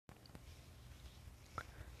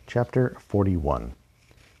Chapter 41.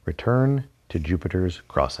 Return to Jupiter's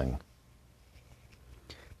Crossing.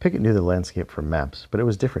 Pickett knew the landscape from maps, but it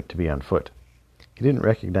was different to be on foot. He didn't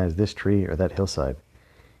recognize this tree or that hillside.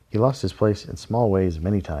 He lost his place in small ways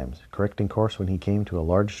many times, correcting course when he came to a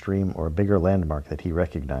large stream or a bigger landmark that he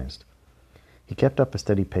recognized. He kept up a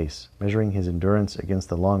steady pace, measuring his endurance against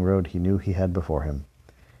the long road he knew he had before him.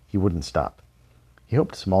 He wouldn't stop. He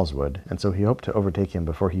hoped Smalls would, and so he hoped to overtake him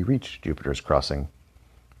before he reached Jupiter's Crossing.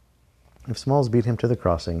 If Smalls beat him to the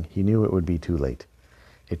crossing, he knew it would be too late.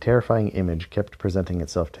 A terrifying image kept presenting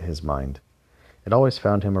itself to his mind. It always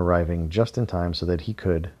found him arriving just in time so that he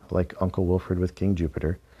could, like Uncle Wilfred with King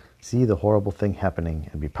Jupiter, see the horrible thing happening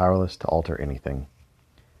and be powerless to alter anything.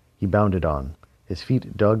 He bounded on. His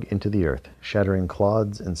feet dug into the earth, shattering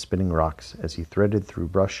clods and spinning rocks as he threaded through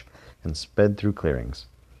brush and sped through clearings.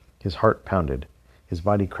 His heart pounded. His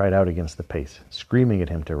body cried out against the pace, screaming at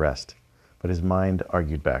him to rest. But his mind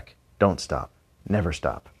argued back. Don't stop. Never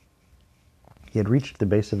stop. He had reached the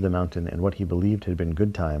base of the mountain in what he believed had been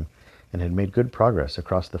good time, and had made good progress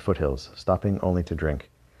across the foothills, stopping only to drink.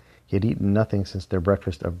 He had eaten nothing since their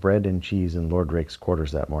breakfast of bread and cheese in Lord Rake's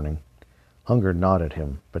quarters that morning. Hunger gnawed at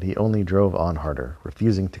him, but he only drove on harder,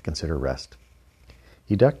 refusing to consider rest.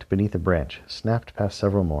 He ducked beneath a branch, snapped past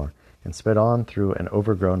several more, and sped on through an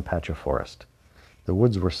overgrown patch of forest. The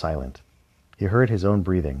woods were silent. He heard his own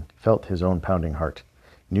breathing, felt his own pounding heart,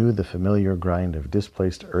 knew the familiar grind of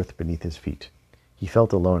displaced earth beneath his feet. He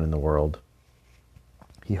felt alone in the world.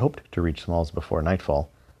 He hoped to reach Smalls before nightfall,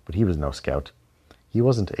 but he was no scout. He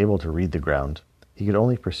wasn't able to read the ground. He could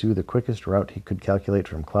only pursue the quickest route he could calculate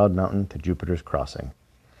from Cloud Mountain to Jupiter's Crossing.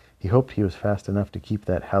 He hoped he was fast enough to keep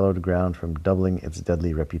that hallowed ground from doubling its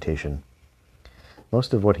deadly reputation.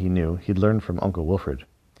 Most of what he knew he'd learned from Uncle Wilfred.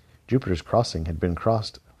 Jupiter's Crossing had been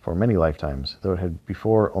crossed for many lifetimes, though it had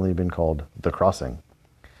before only been called The Crossing.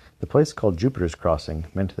 The place called Jupiter's Crossing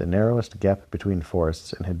meant the narrowest gap between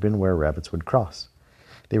forests and had been where rabbits would cross.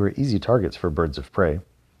 They were easy targets for birds of prey.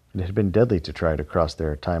 It had been deadly to try to cross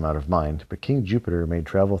there time out of mind, but King Jupiter made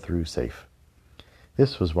travel through safe.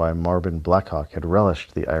 This was why Marbin Blackhawk had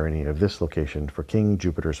relished the irony of this location for King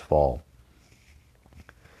Jupiter's fall.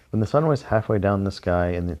 When the sun was halfway down the sky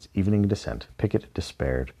in its evening descent, Pickett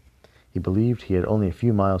despaired. He believed he had only a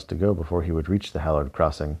few miles to go before he would reach the hallowed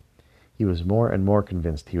crossing. He was more and more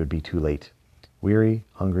convinced he would be too late. Weary,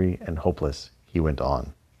 hungry, and hopeless, he went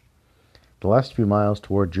on. The last few miles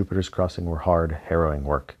toward Jupiter's Crossing were hard, harrowing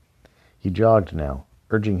work. He jogged now,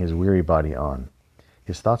 urging his weary body on.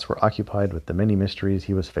 His thoughts were occupied with the many mysteries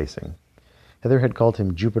he was facing. Heather had called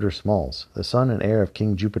him Jupiter Smalls, the son and heir of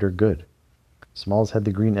King Jupiter Good. Smalls had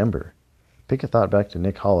the green ember. Pickett thought back to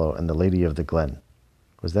Nick Hollow and the Lady of the Glen.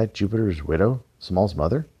 Was that Jupiter's widow, Smalls'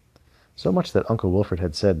 mother? So much that Uncle Wilfred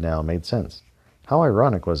had said now made sense. How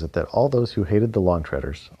ironic was it that all those who hated the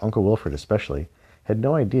Longtreaders, Uncle Wilfred especially, had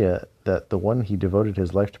no idea that the one he devoted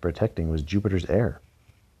his life to protecting was Jupiter's heir.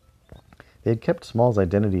 They had kept Smalls'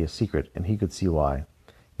 identity a secret, and he could see why.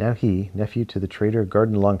 Now he, nephew to the traitor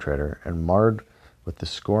Garden Longtreader, and marred with the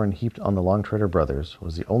scorn heaped on the Longtreader brothers,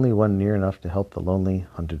 was the only one near enough to help the lonely,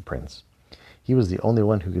 hunted prince. He was the only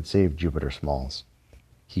one who could save Jupiter Smalls.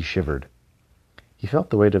 He shivered. He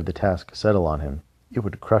felt the weight of the task settle on him. It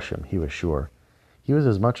would crush him, he was sure. He was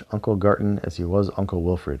as much Uncle Garton as he was Uncle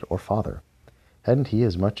Wilfred, or father. Hadn't he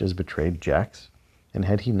as much as betrayed Jax? And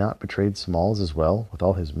had he not betrayed Smalls as well, with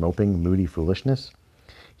all his moping, moody foolishness?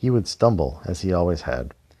 He would stumble, as he always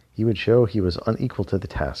had. He would show he was unequal to the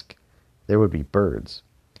task. There would be birds.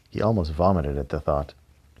 He almost vomited at the thought.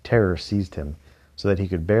 Terror seized him, so that he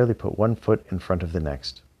could barely put one foot in front of the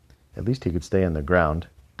next. At least he could stay on the ground,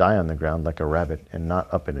 die on the ground like a rabbit, and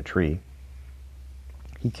not up in a tree.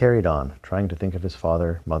 He carried on, trying to think of his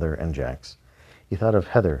father, mother, and Jax. He thought of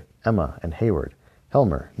Heather, Emma, and Hayward,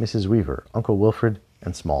 Helmer, Mrs. Weaver, Uncle Wilfred,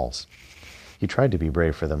 and Smalls. He tried to be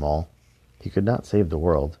brave for them all. He could not save the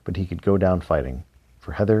world, but he could go down fighting,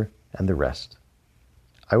 for Heather and the rest.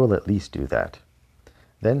 I will at least do that.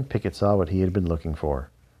 Then Pickett saw what he had been looking for,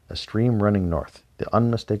 a stream running north, the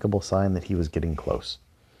unmistakable sign that he was getting close.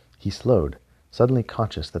 He slowed, suddenly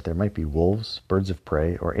conscious that there might be wolves, birds of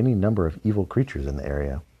prey, or any number of evil creatures in the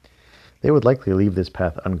area. They would likely leave this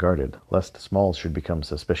path unguarded, lest Smalls should become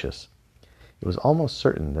suspicious. It was almost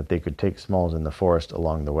certain that they could take Smalls in the forest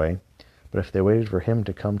along the way, but if they waited for him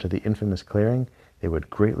to come to the infamous clearing, they would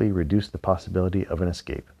greatly reduce the possibility of an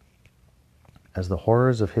escape. As the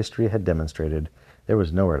horrors of history had demonstrated, there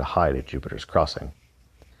was nowhere to hide at Jupiter's Crossing.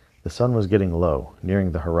 The sun was getting low,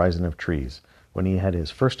 nearing the horizon of trees, when he had his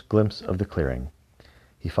first glimpse of the clearing.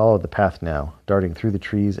 He followed the path now, darting through the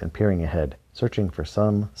trees and peering ahead, searching for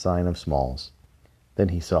some sign of Smalls. Then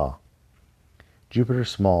he saw. Jupiter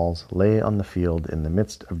Smalls lay on the field in the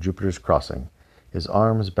midst of Jupiter's Crossing, his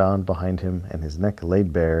arms bound behind him and his neck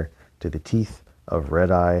laid bare to the teeth of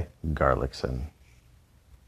Red-Eye Garlickson.